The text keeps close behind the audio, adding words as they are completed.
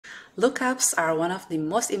Lookups are one of the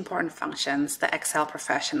most important functions that Excel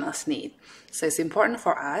professionals need, so it's important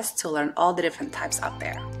for us to learn all the different types out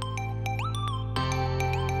there.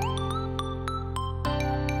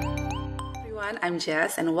 Everyone, I'm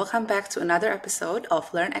Jess and welcome back to another episode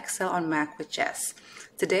of Learn Excel on Mac with Jess.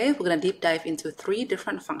 Today we're going to deep dive into 3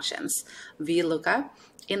 different functions, VLOOKUP,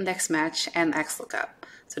 Index Match, and XLOOKUP,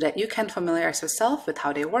 so that you can familiarize yourself with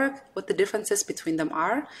how they work, what the differences between them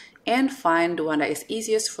are, and find the one that is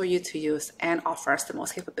easiest for you to use and offers the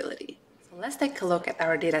most capability. So let's take a look at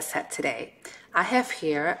our data set today. I have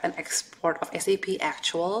here an export of SAP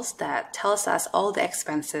actuals that tells us all the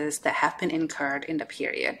expenses that have been incurred in the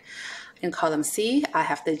period. In column C, I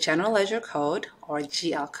have the general ledger code or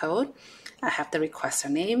GL code. I have the requester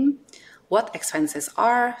name, what expenses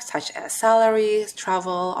are, such as salaries,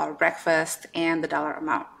 travel, or breakfast, and the dollar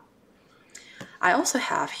amount. I also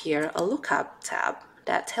have here a lookup tab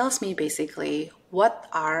that tells me basically what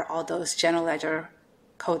are all those general ledger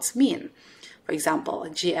codes mean. For example,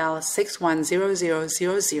 GL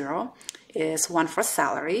 610000 is one for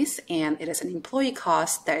salaries, and it is an employee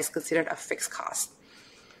cost that is considered a fixed cost.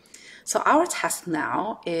 So our task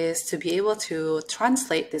now is to be able to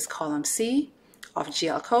translate this column C of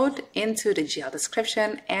GL code into the GL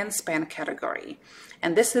description and span category.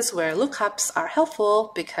 And this is where lookups are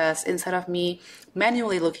helpful, because instead of me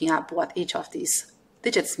manually looking up what each of these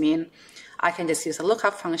digits mean, I can just use a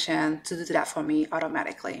lookup function to do that for me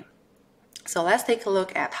automatically. So let's take a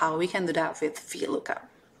look at how we can do that with VLOOKUP.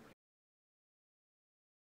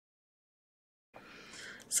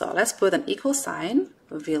 So let's put an equal sign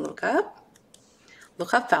for VLOOKUP.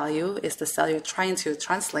 Lookup value is the cell you're trying to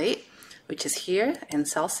translate, which is here in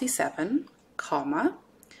cell C7, comma,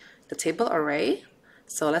 the table array.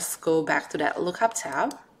 So let's go back to that lookup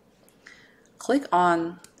tab. Click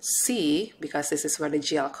on C, because this is where the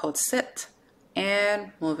GL code sit,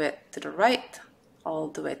 and move it to the right all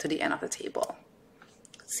the way to the end of the table.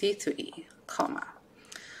 C to E, comma.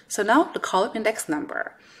 So now the column index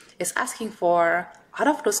number is asking for, out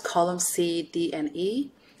of those columns C, D, and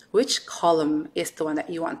E, which column is the one that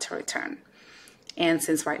you want to return. And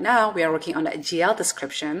since right now we are working on the GL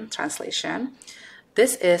description translation,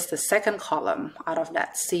 this is the second column out of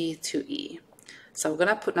that C to E. So we're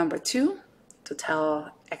gonna put number 2 to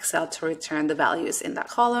tell Excel to return the values in that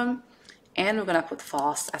column, and we're gonna put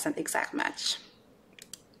false as an exact match.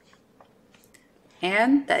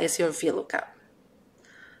 And that is your VLOOKUP.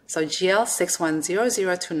 So GL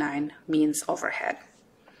 610029 means overhead.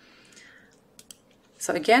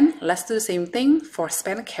 So again, let's do the same thing for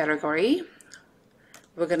span category.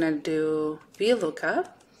 We're gonna do VLOOKUP,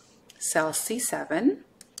 cell C7,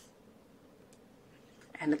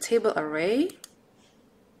 and the table array.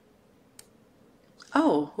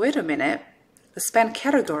 Oh, wait a minute. The span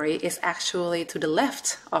category is actually to the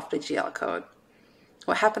left of the GL code.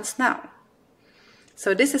 What happens now?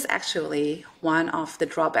 So this is actually one of the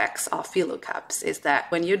drawbacks of VLOOKUPs, is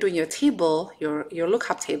that when you're doing your table, your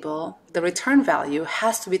lookup table, the return value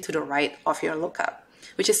has to be to the right of your lookup,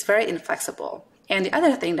 which is very inflexible. And the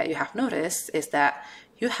other thing that you have noticed is that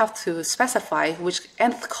you have to specify which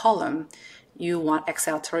nth column you want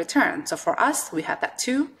Excel to return. So for us, we had that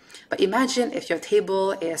too, but imagine if your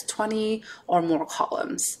table is 20 or more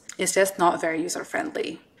columns. It's just not very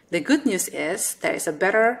user-friendly. The good news is there is a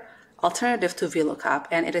better alternative to VLOOKUP,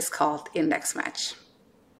 and it is called index match.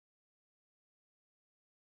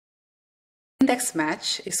 Index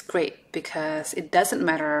match is great because it doesn't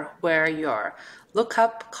matter where your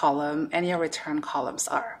lookup column and your return columns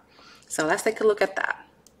are. So let's take a look at that.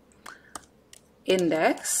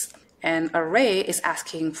 Index and array is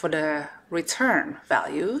asking for the return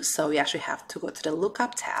value, so we actually have to go to the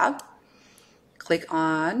lookup tab, click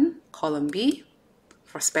on column B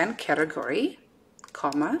for span category,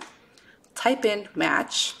 comma, type in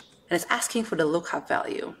match, and it's asking for the lookup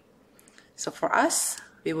value. So for us,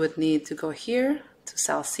 we would need to go here to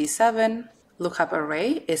cell C7. Lookup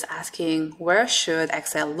array is asking where should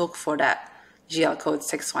Excel look for that GL code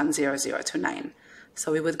 610029.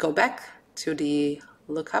 So we would go back to the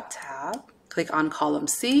lookup tab, click on column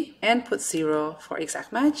C, and put 0 for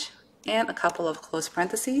exact match, and a couple of close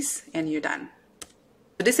parentheses, and you're done.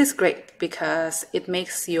 This is great because it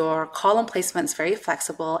makes your column placements very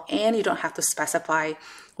flexible, and you don't have to specify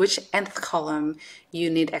which nth column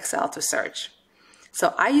you need Excel to search.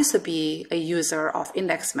 So I used to be a user of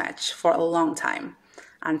index match for a long time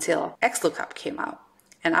until XLOOKUP came out.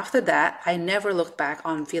 And after that, I never looked back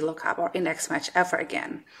on VLOOKUP or index match ever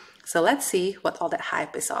again. So let's see what all that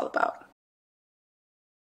hype is all about.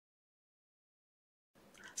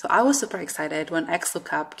 So I was super excited when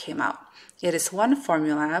XLOOKUP came out. It is one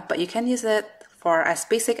formula, but you can use it for as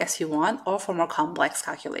basic as you want or for more complex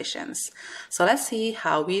calculations. So let's see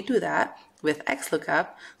how we do that with XLOOKUP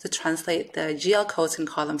to translate the GL codes in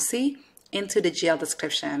column C into the GL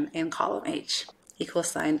description in column H. Equal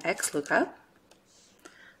sign XLOOKUP.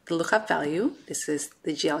 The lookup value, this is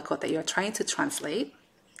the GL code that you're trying to translate,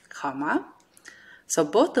 comma. So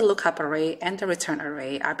both the lookup array and the return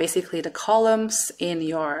array are basically the columns in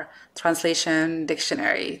your translation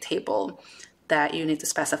dictionary table that you need to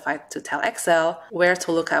specify to tell Excel where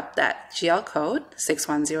to look up that GL code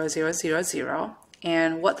 610000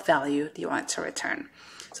 and what value do you want to return.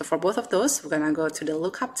 So for both of those, we're going to go to the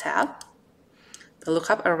lookup tab. The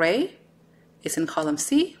lookup array is in column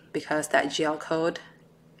C because that GL code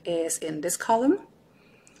is in this column.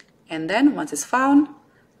 And then once it's found,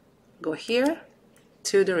 go here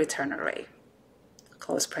to the return array,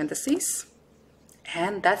 close parentheses,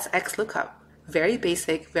 and that's XLOOKUP. Very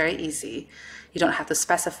basic, very easy. You don't have to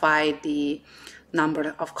specify the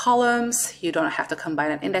number of columns, you don't have to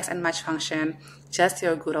combine an index and match function, just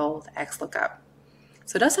your good old XLOOKUP.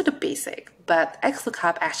 So those are the basic, but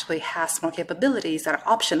XLOOKUP actually has more capabilities that are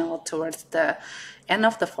optional towards the end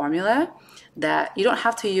of the formula that you don't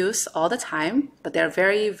have to use all the time, but they're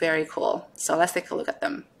very, very cool. So let's take a look at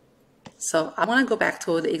them. So I want to go back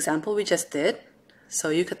to the example we just did, so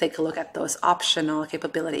you could take a look at those optional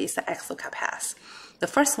capabilities that XLOOKUP has. The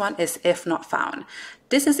first one is if not found.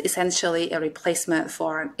 This is essentially a replacement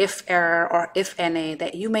for an if error or IFNA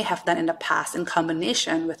that you may have done in the past in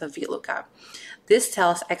combination with a VLOOKUP. This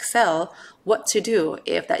tells Excel what to do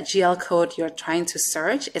if that GL code you're trying to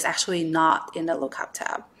search is actually not in the lookup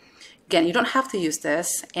tab. Again, you don't have to use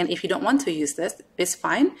this, and if you don't want to use this, it's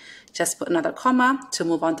fine. Just put another comma to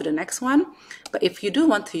move on to the next one. But if you do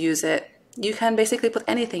want to use it, you can basically put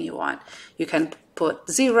anything you want. You can put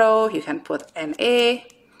 0, you can put NA,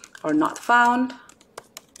 or not found.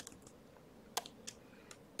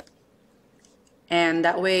 And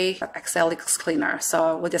that way, Excel looks cleaner.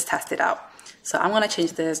 So we'll just test it out. So I'm going to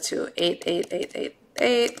change this to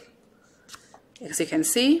 88888. As you can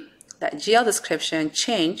see, that GL description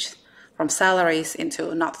changed from salaries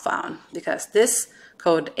into not found because this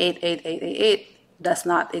code 88888 does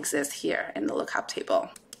not exist here in the lookup table.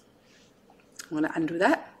 I'm going to undo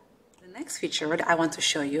that. The next feature that I want to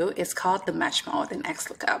show you is called the match mode in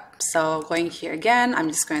XLOOKUP. So going here again, I'm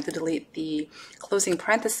just going to delete the closing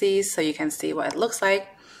parentheses so you can see what it looks like.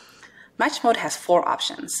 Match mode has 4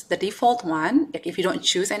 options. The default one, if you don't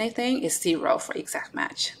choose anything, is 0 for exact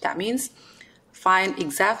match. That means find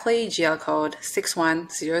exactly GL code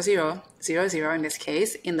 610000 in this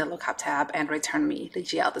case in the lookup tab and return me the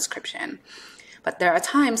GL description. But there are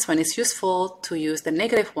times when it's useful to use the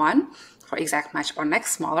 -1 for exact match or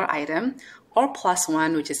next smaller item, or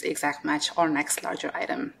 +1, which is exact match or next larger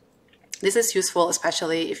item. This is useful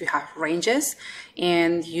especially if you have ranges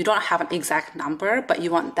and you don't have an exact number, but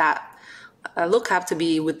you want that lookup to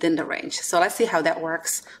be within the range. So let's see how that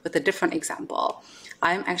works with a different example.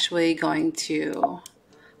 I'm actually going to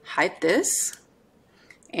hide this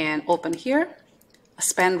and open here a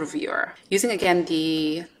spend reviewer. Using again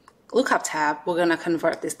the lookup tab, we're going to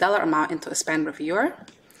convert this dollar amount into a spend reviewer.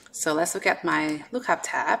 So let's look at my lookup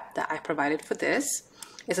tab that I provided for this.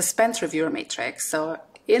 It's a spend reviewer matrix. So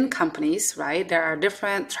in companies, right, there are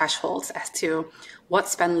different thresholds as to what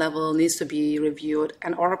spend level needs to be reviewed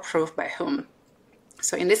and or approved by whom.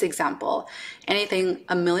 So in this example, anything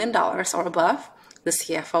 $1 million or above, the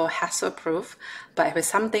CFO has to approve. But if it's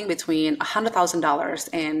something between $100,000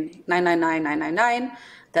 and $999,999,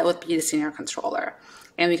 that would be the senior controller.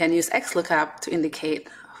 And we can use XLOOKUP to indicate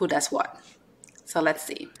who does what. So let's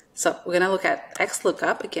see. So we're going to look at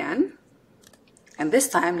XLOOKUP again. And this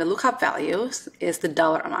time, the lookup value is the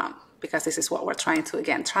dollar amount, because this is what we're trying to,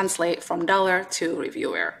 again, translate from dollar to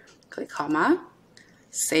reviewer. Click comma.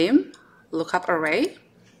 Same lookup array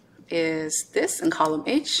is this in column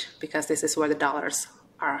H, because this is where the dollars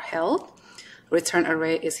are held. Return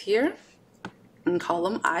array is here in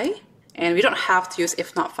column I. And we don't have to use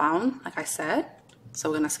if not found, like I said. So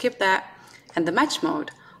we're going to skip that. And the match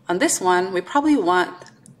mode. On this one, we probably want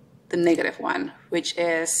the -1, which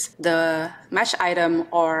is the match item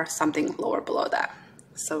or something lower below that.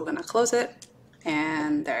 So we're going to close it,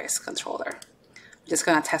 and there is controller. I'm just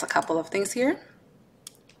going to test a couple of things here.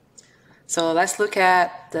 So let's look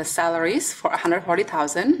at the salaries for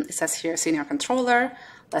 $140,000. It says here senior controller.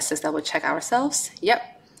 Let's just double check ourselves. Yep,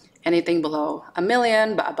 anything below $1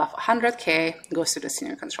 million but above $100K goes to the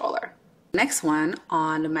senior controller. Next one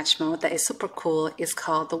on the match mode that is super cool is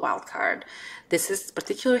called the wildcard. This is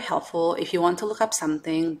particularly helpful if you want to look up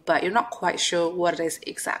something, but you're not quite sure what it is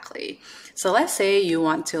exactly. So let's say you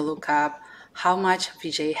want to look up how much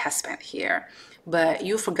VJ has spent here. but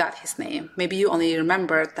you forgot his name. Maybe you only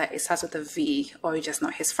remembered that it starts with a V, or you just know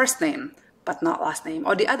his first name, but not last name.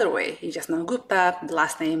 Or the other way, you just know Gupta, the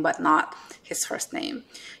last name, but not his first name.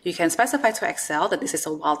 You can specify to Excel that this is a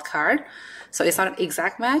wildcard, so it's not an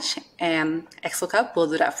exact match, and XLOOKUP will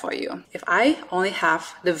do that for you. If I only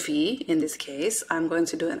have the V in this case, I'm going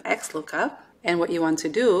to do an XLOOKUP, and what you want to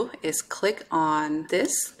do is click on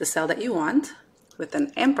this, the cell that you want, with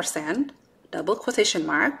an ampersand, double quotation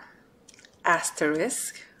mark,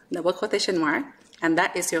 asterisk, double quotation mark, and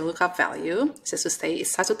that is your lookup value. Just to say it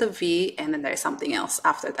starts with a V and then there is something else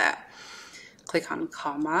after that. Click on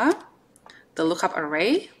comma. The lookup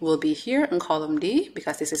array will be here in column D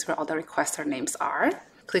because this is where all the requester names are.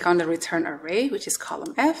 Click on the return array, which is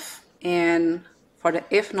column F. And for the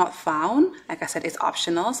if not found, like I said, it's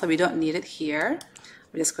optional, so we don't need it here.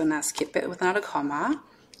 We're just gonna skip it with another comma.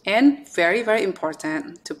 And very, very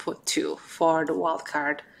important to put 2 for the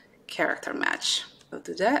wildcard character match. We'll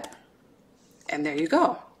do that. And there you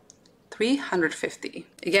go, 350.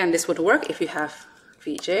 Again, this would work if you have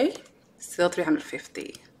VJ, still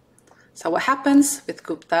 350. So what happens with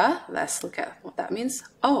Gupta? Let's look at what that means.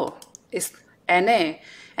 Oh, it's NA.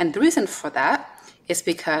 And the reason for that is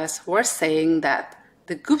because we're saying that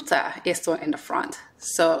the Gupta is the one in the front.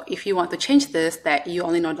 So if you want to change this, that you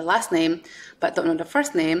only know the last name, but don't know the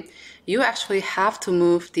first name, you actually have to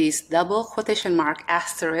move these double quotation mark,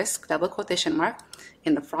 asterisk, double quotation mark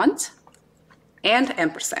in the front, and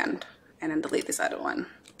ampersand, and then delete this other one.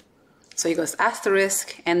 So it goes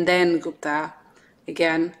asterisk, and then Gupta,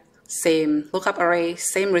 again, same lookup array,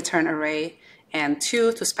 same return array, and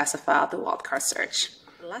 2 to specify the wildcard search.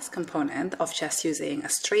 The last component of just using a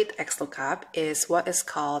straight XLOOKUP is what is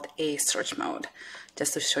called a search mode.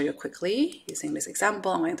 Just to show you quickly, using this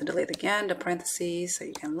example, I'm going to delete again the parentheses so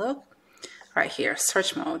you can look. Right here,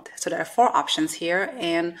 search mode. So there are 4 options here,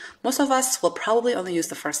 and most of us will probably only use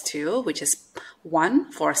the first 2, which is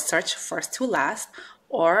 1 for search first to last,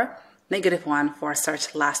 or -1 for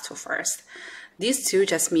search last to first. These 2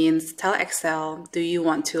 just means tell Excel, do you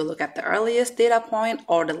want to look at the earliest data point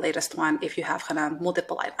or the latest one if you have kind of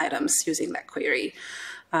multiple items using that query.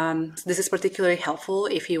 This is particularly helpful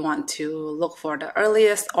if you want to look for the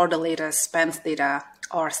earliest or the latest spends data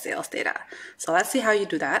or sales data. So let's see how you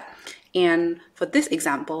do that. And for this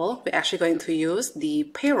example, we're actually going to use the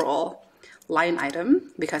payroll line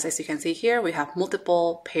item because as you can see here, we have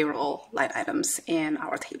multiple payroll line items in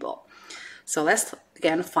our table. So let's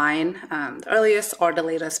again find the earliest or the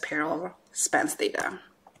latest payroll spends data.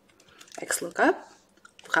 XLOOKUP,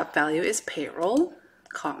 lookup value is payroll,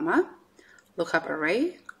 comma, lookup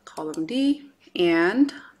array, column D,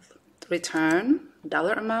 and return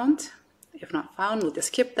dollar amount. If not found, we'll just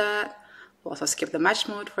skip that. We'll also skip the match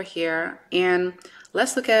mode for here. And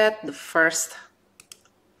let's look at the first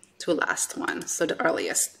to last one, so the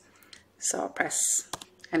earliest. So press,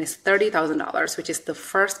 and it's $30,000, which is the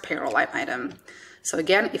first payroll line item. So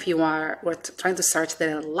again, if you were trying to search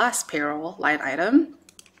the last payroll line item,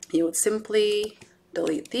 you would simply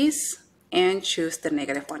delete these and choose the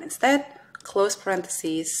 -1 instead, close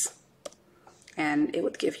parentheses, and it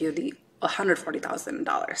would give you the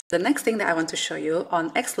 $140,000. The next thing that I want to show you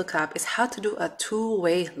on XLOOKUP is how to do a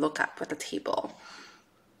 2-way lookup with a table.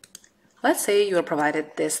 Let's say you are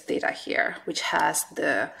provided this data here, which has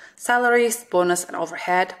the salaries, bonus, and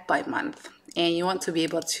overhead by month. And you want to be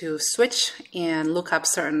able to switch and look up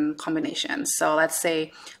certain combinations. So let's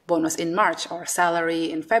say bonus in March or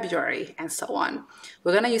salary in February and so on.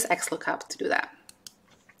 We're going to use XLOOKUP to do that.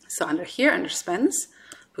 So under here, under spends,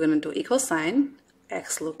 we're going to do =,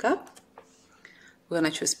 XLOOKUP. We're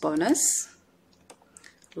going to choose bonus.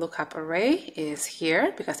 Lookup array is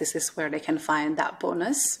here because this is where they can find that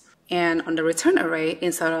bonus. And on the return array,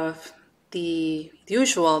 instead of the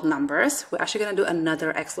usual numbers, we're actually going to do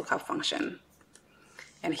another XLOOKUP function.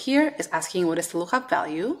 And here is asking what is the lookup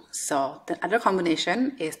value. So the other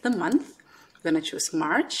combination is the month. We're going to choose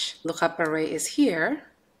March. Lookup array is here.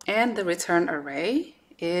 And the return array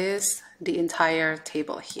is the entire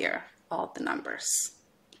table here, all the numbers.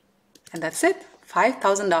 And that's it.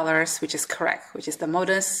 $5,000, which is correct, which is the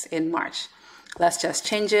bonus in March. Let's just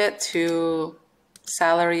change it to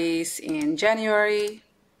salaries in January,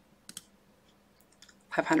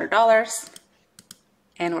 $500,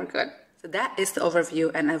 and we're good. So that is the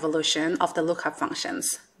overview and evolution of the lookup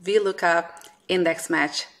functions, VLOOKUP, Index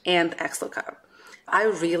Match, and XLOOKUP. I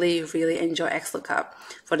really, really enjoy XLOOKUP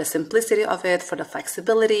for the simplicity of it, for the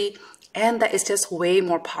flexibility, and that it's just way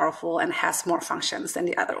more powerful and has more functions than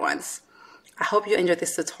the other ones. I hope you enjoyed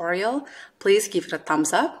this tutorial. Please give it a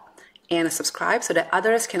thumbs up and subscribe so that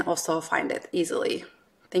others can also find it easily.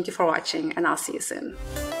 Thank you for watching, and I'll see you soon.